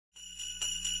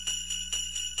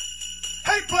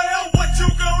player, what you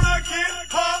gonna get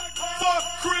her for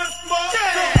Christmas?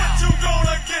 Yeah. So what you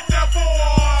gonna get that boy?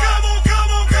 Come on, come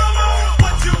on, come on.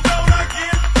 What you gonna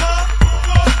get her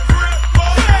for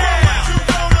Christmas? Yeah. So what you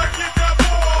gonna get that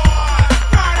boy?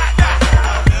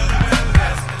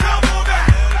 Come on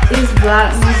back. It's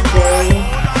Vlogmas day.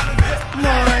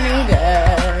 Morning,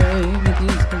 guys.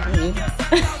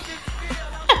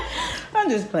 I'm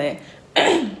just playing.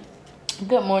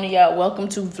 Good morning, y'all. Welcome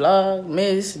to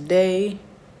Vlogmas day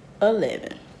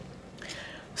 11.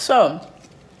 So,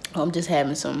 I'm just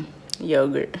having some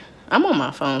yogurt. I'm on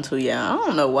my phone too, y'all. I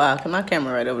don't know why, because my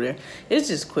camera right over there. It's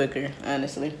just quicker,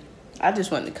 honestly. I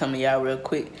just wanted to come to y'all real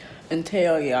quick and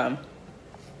tell y'all,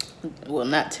 well,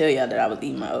 not tell y'all that I was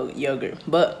eating my old yogurt,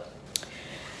 but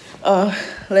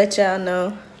let y'all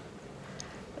know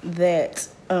that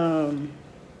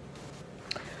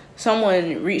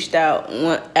someone reached out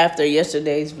after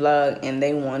yesterday's vlog and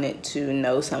they wanted to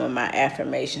know some of my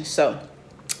affirmations. So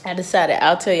I decided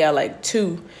I'll tell y'all like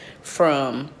 2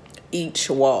 from each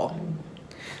wall.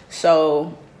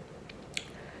 So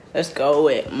let's go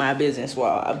with my business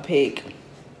wall.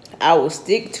 I will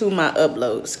stick to my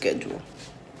upload schedule.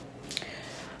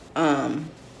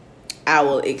 I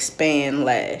will expand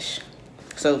lash.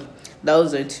 So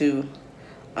those are 2.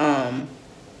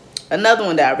 Another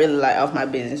one that I really like off my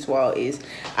business wall is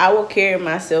I will carry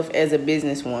myself as a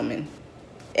businesswoman,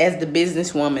 as the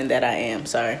businesswoman that I am.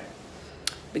 Sorry,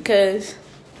 because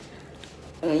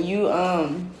when you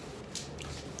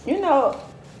you know,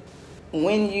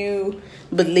 when you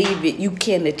believe it, you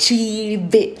can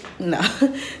achieve it. No,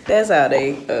 that's how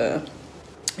they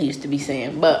used to be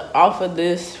saying. But off of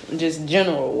this just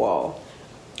general wall,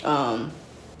 I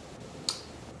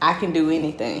can do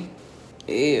anything.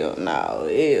 Ew, no,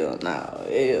 ew, no,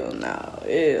 ew, no,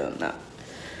 ew, no.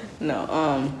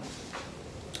 No,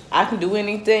 I can do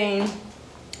anything.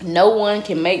 No one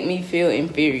can make me feel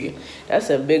inferior.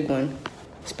 That's a big one,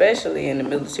 especially in the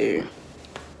military.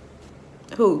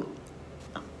 Who?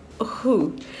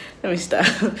 Let me stop.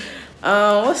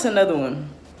 What's another one?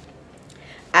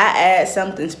 I add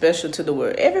something special to the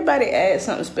world. Everybody adds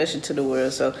something special to the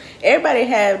world. So everybody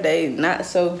have their not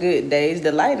so good days.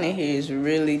 The lighting in here is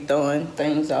really throwing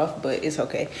things off, but it's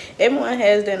okay. Everyone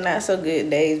has their not so good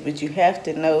days, but you have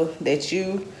to know that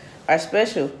you are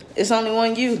special. It's only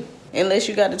one you, unless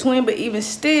you got a twin. But even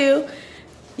still,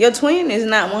 your twin is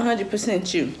not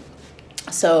 100% you.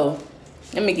 So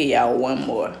let me give y'all one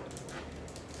more.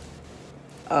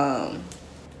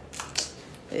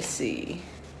 Let's see.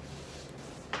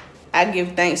 I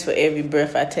give thanks for every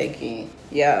breath I take in.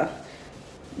 Y'all,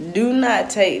 do not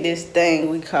take this thing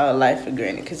we call life for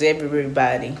granted, because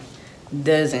everybody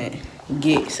doesn't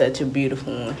get such a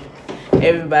beautiful one.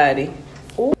 Everybody.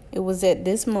 Ooh, it was at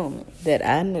this moment that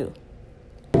I knew.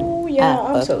 Oh,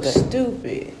 y'all, I'm so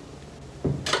stupid.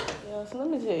 Y'all, so let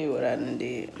me tell you what I done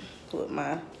did with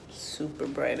my super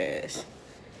bright ass.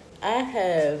 I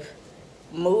have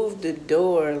moved the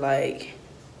door, like,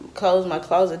 close my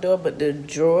closet door, but the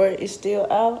drawer is still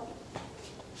out,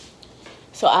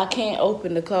 so I can't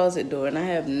open the closet door, and I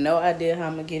have no idea how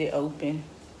I'm gonna get it open.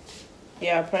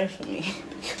 Yeah, pray for me.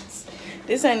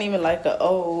 This ain't even like a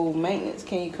old maintenance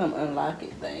can you come unlock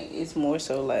it thing. It's more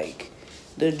so like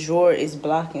the drawer is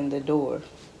blocking the door.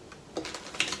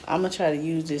 I'm gonna try to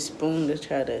use this spoon to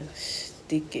try to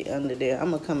stick it under there. I'm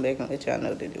gonna come back and let y'all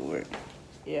know that it worked.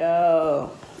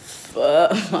 Yo,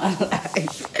 fuck my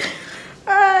life.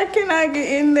 I cannot get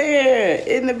in there.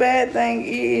 And the bad thing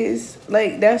is,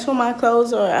 like, that's where my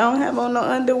clothes are. I don't have on no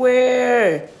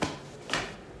underwear.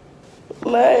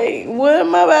 Like, what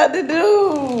am I about to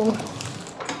do?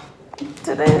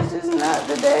 Today is just not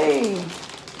the day.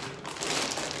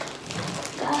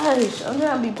 Gosh, I'm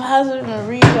trying to be positive and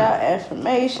read out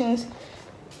affirmations.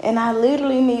 And I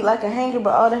literally need like a hanger,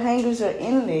 but all the hangers are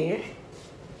in there.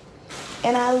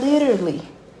 And I literally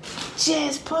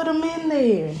just put them in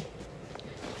there.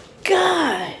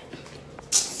 God,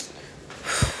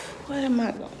 what am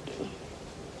I gonna do?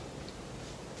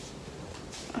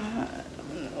 I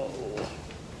don't know.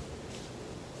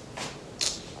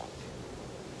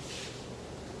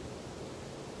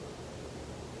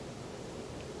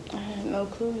 I have no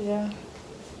clue, y'all.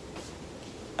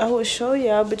 I would show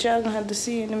y'all, but y'all gonna have to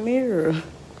see in the mirror.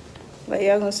 Like,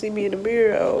 y'all gonna see me in the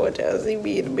mirror, or what y'all see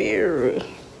me in the mirror.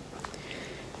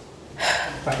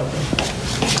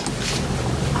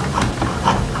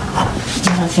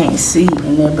 I can't see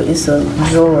in there, but it's a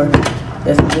drawer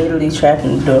that's literally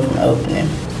trapping the door from opening.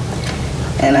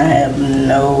 And I have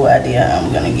no idea how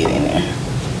I'm gonna get in there.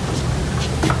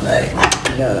 Like,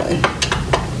 none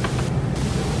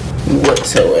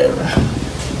whatsoever.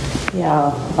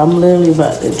 Y'all, I'm literally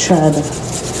about to try to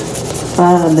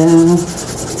file down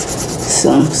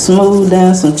smooth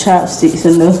down some chopsticks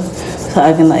enough so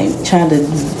I can like try to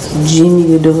jimmy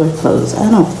the door closed. I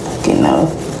don't fucking know.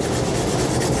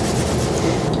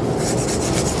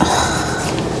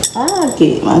 I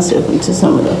get myself into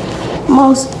some of the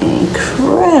most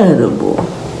incredible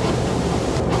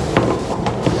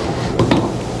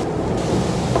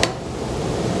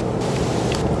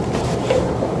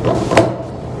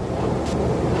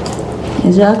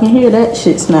as y'all can hear, that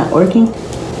shit's not working.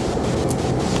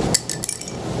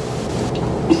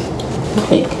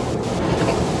 Like,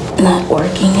 not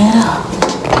working at all.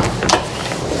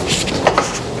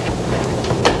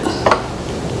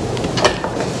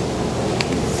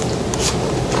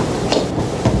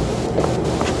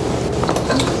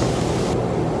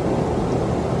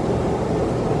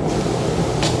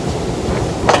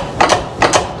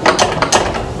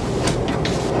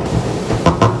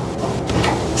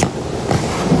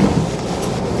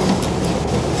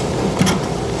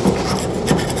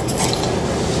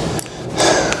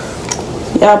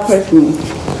 Y'all pray for me,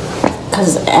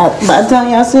 cause by the time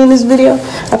y'all seen this video,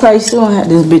 I probably still don't have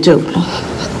this bitch open.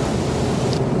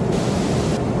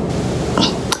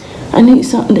 I need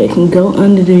something that can go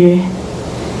under there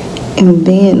and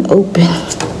then open.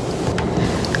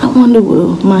 I wonder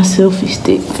will my selfie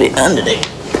stick fit under there?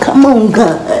 Come on,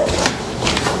 God.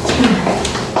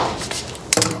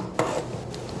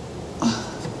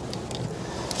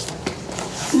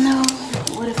 No,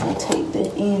 what if I take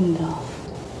the end off?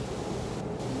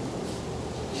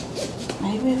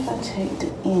 Maybe if I take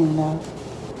the end off,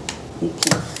 it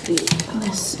can fit.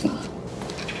 Let's see. I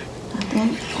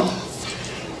think.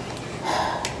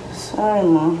 Sorry,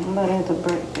 Mom. I'm about to have to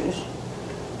break this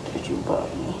that you bought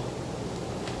me.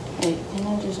 Hey, can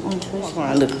I just untwist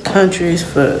it? The countries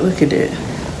for look at that.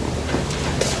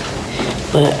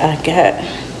 But I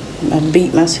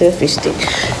beat my selfie stick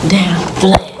down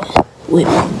flat with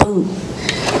my boot.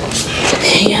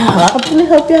 Yeah, I really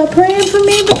hope y'all praying for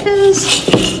me because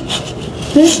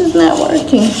this is not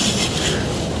working.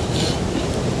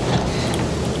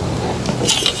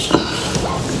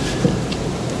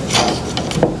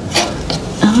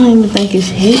 I don't even think it's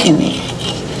hitting it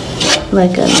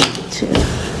like I need it to.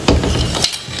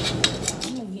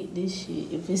 I'm gonna get this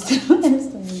shit if it's the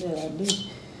last thing that I do.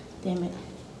 Damn it.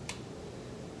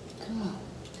 Come on.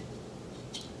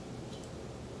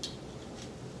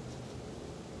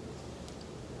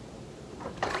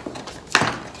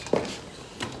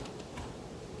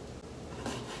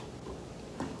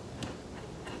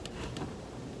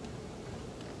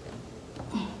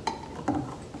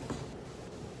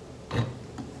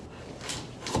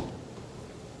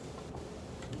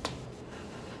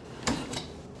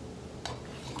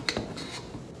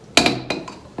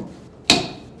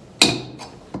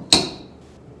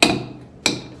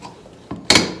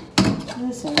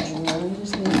 Listen, Drew, we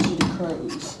just need you to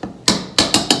close.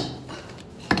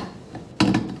 I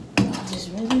just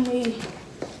really need.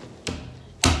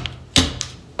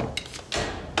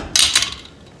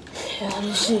 Yeah,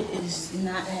 this shit is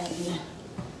not happening.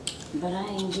 But I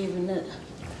ain't giving up.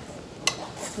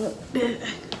 Fuck that.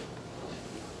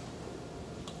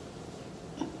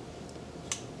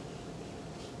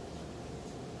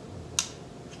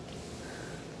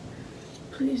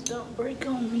 Please don't break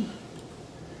on me.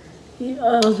 You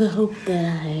are the hope that I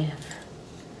have.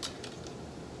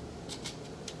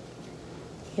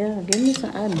 Yeah, give me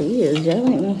some ideas. Y'all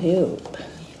ain't no help.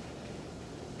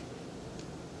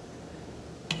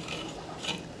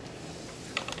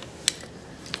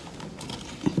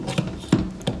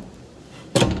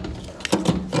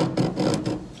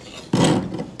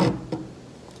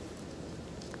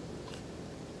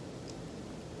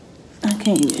 I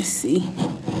can't even see.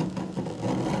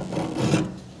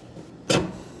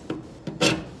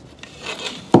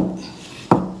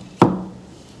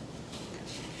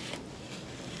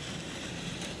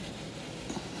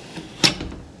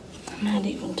 Not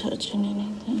even touching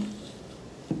anything.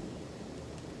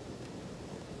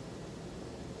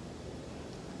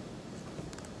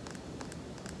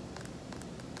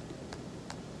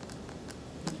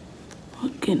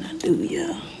 What can I do,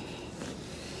 y'all?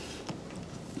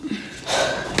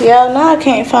 Y'all, now I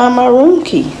can't find my room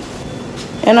key.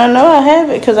 And I know I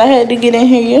have it because I had to get in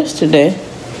here yesterday.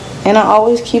 And I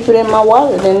always keep it in my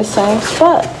wallet in the same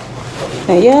spot.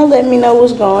 Now y'all let me know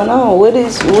what's going on. What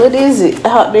is it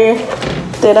out there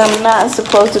that I'm not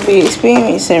supposed to be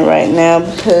experiencing right now,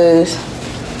 because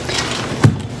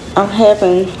I'm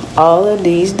having all of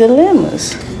these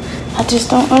dilemmas. I just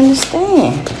don't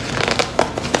understand.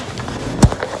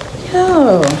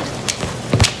 Yo,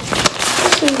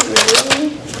 this is really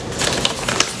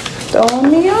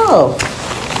throwing me off.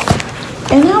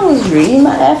 And I was reading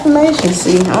my affirmations.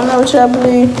 See, I don't know what y'all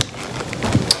believe,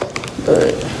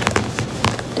 but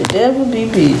the devil be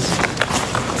busy.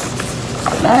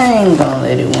 But I ain't gonna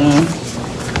let it win.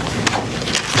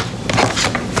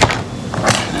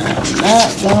 I'm not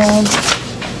gonna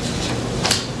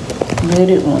let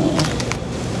it win.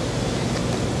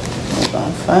 I'm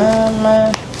gonna find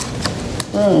my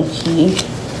room key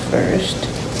first.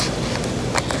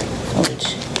 Which,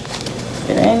 if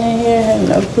it ain't in here, I have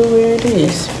no clue where it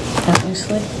is,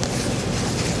 honestly.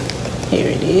 Here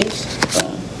it is.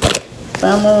 Boom.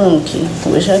 Found my room key.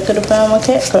 Wish I could have found my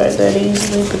cat card that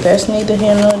easily, but that's neither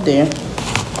here nor there.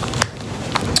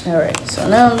 Alright, so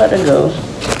now I'm about to go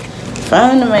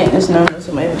find the maintenance number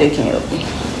so maybe they can help me.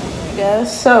 Alright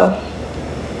guys, so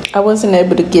I wasn't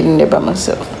able to get in there by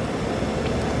myself.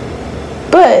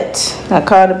 But I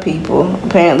called the people.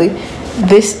 Apparently,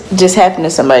 this just happened to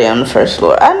somebody on the first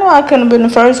floor. I know I couldn't have been the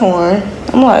first one.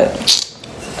 I'm like,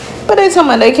 but they told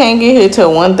me they can't get here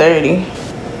till 1:30.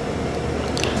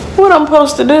 What I'm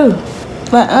supposed to do?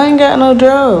 Like, I ain't got no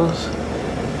drawers.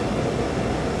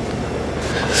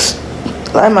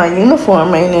 Like, my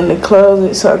uniform ain't in the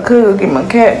closet, so I could get my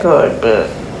cat card, but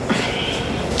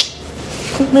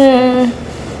man,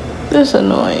 this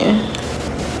annoying.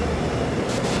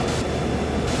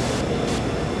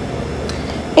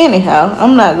 Anyhow,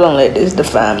 I'm not gonna let this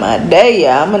define my day,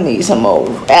 y'all. I'm gonna need some more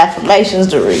affirmations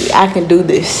to read. I can do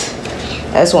this.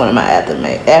 That's one of my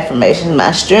affirmations.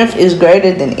 My strength is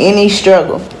greater than any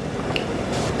struggle.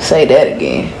 Say that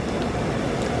again.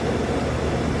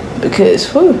 Because,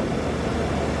 whew,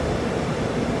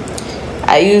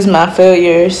 I use my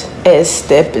failures as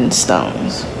stepping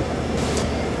stones.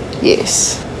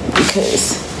 Yes,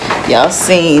 because y'all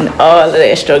seen all of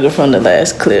that struggle from the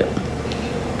last clip.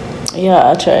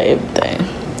 Yeah, I tried everything.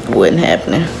 It wasn't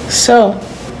happening. So,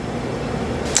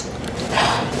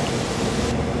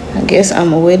 I guess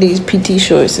I'm gonna wear these PT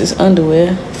shorts as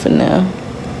underwear for now.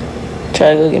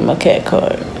 Try to go get my cat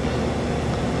card.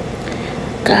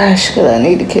 Gosh, cause I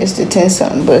need to catch the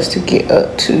 10-something bus to get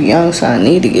up too young, so I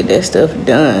need to get that stuff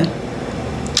done.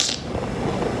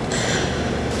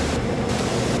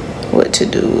 What to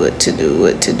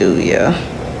do, y'all.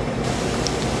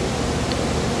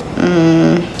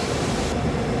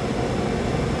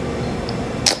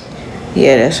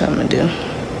 Yeah, that's what I'm gonna do.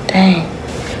 Dang.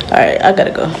 Alright, I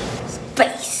gotta go.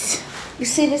 Face. You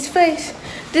see this face?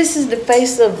 This is the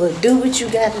face of a do what you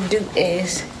gotta do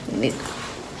ass nigga.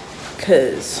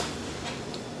 Cause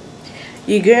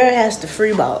your girl has to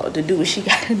free ball to do what she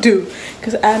gotta do.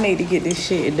 Cause I need to get this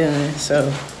shit done.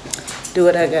 So, do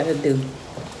what I gotta do.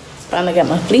 Finally got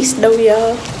my fleece though,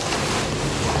 y'all.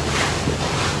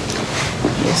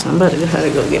 Yes, I'm about to try to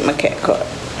go get my cat card.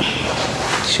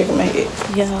 Shaking my head.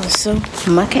 Y'all, so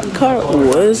my cat card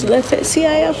was left at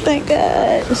CIF, thank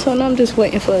God. So now I'm just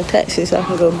waiting for a taxi so I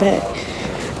can go back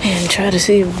and try to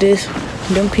see if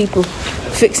them people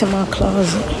fixing my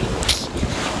closet.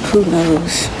 Who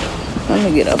knows? I'm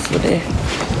gonna get off of there.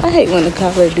 I hate when the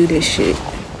cops do this shit.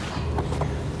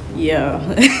 Y'all.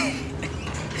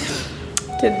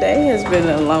 Today has been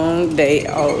a long day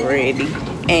already,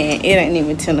 and it ain't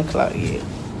even 10 o'clock yet.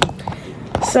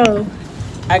 So,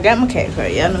 I got my cat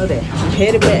card, y'all know that. I'm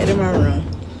headed back to my room.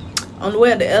 On the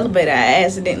way up the elevator, I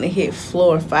accidentally hit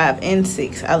floor 5 and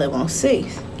 6. I live on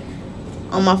 6.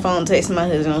 On my phone, texting my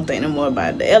husband, don't think no more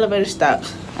about it. The elevator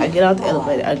stops. I get out the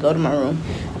elevator, I go to my room,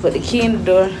 put the key in the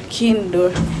door, it keep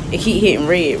hitting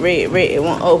red, it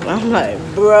won't open. I'm like,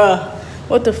 bruh,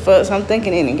 what the fuck? So I'm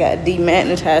thinking it got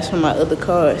demagnetized from my other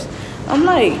cards. I'm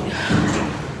like,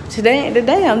 today ain't the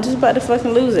day, I'm just about to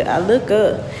fucking lose it. I look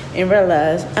up and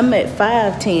realize I'm at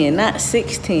 510, not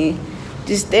 610.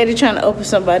 Just steady trying to open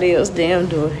somebody else's damn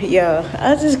door. Y'all,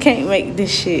 I just can't make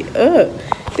this shit up.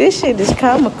 This shit is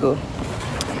comical.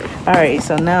 Alright,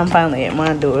 so now I'm finally at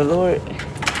my door, Lord.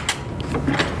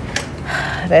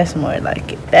 That's more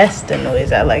like it. That's the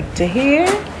noise I like to hear.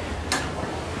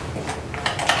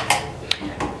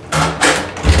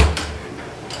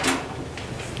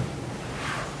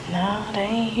 No, they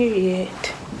ain't here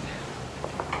yet.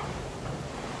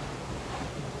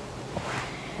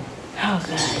 Oh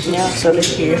gosh, y'all, so they're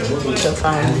here to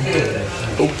finally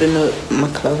open up my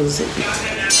closet.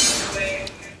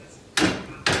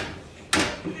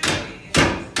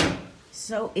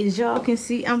 So as y'all can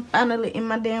see, I'm finally in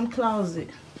my damn closet.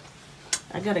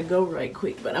 I gotta go right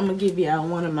quick, but I'm gonna give y'all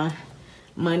one of my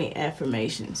money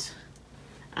affirmations.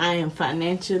 I am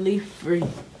financially free.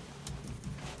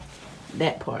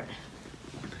 That part.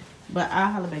 But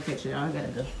I'll holler back at y'all. I gotta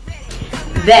go.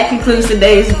 that concludes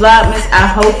today's Vlogmas. I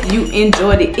hope you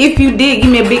enjoyed it. If you did,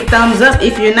 give me a big thumbs up.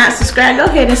 If you're not subscribed, go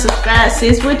ahead and subscribe,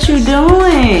 sis. What you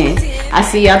doing? I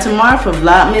see y'all tomorrow for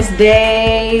Vlogmas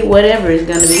Day, whatever it's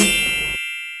gonna be.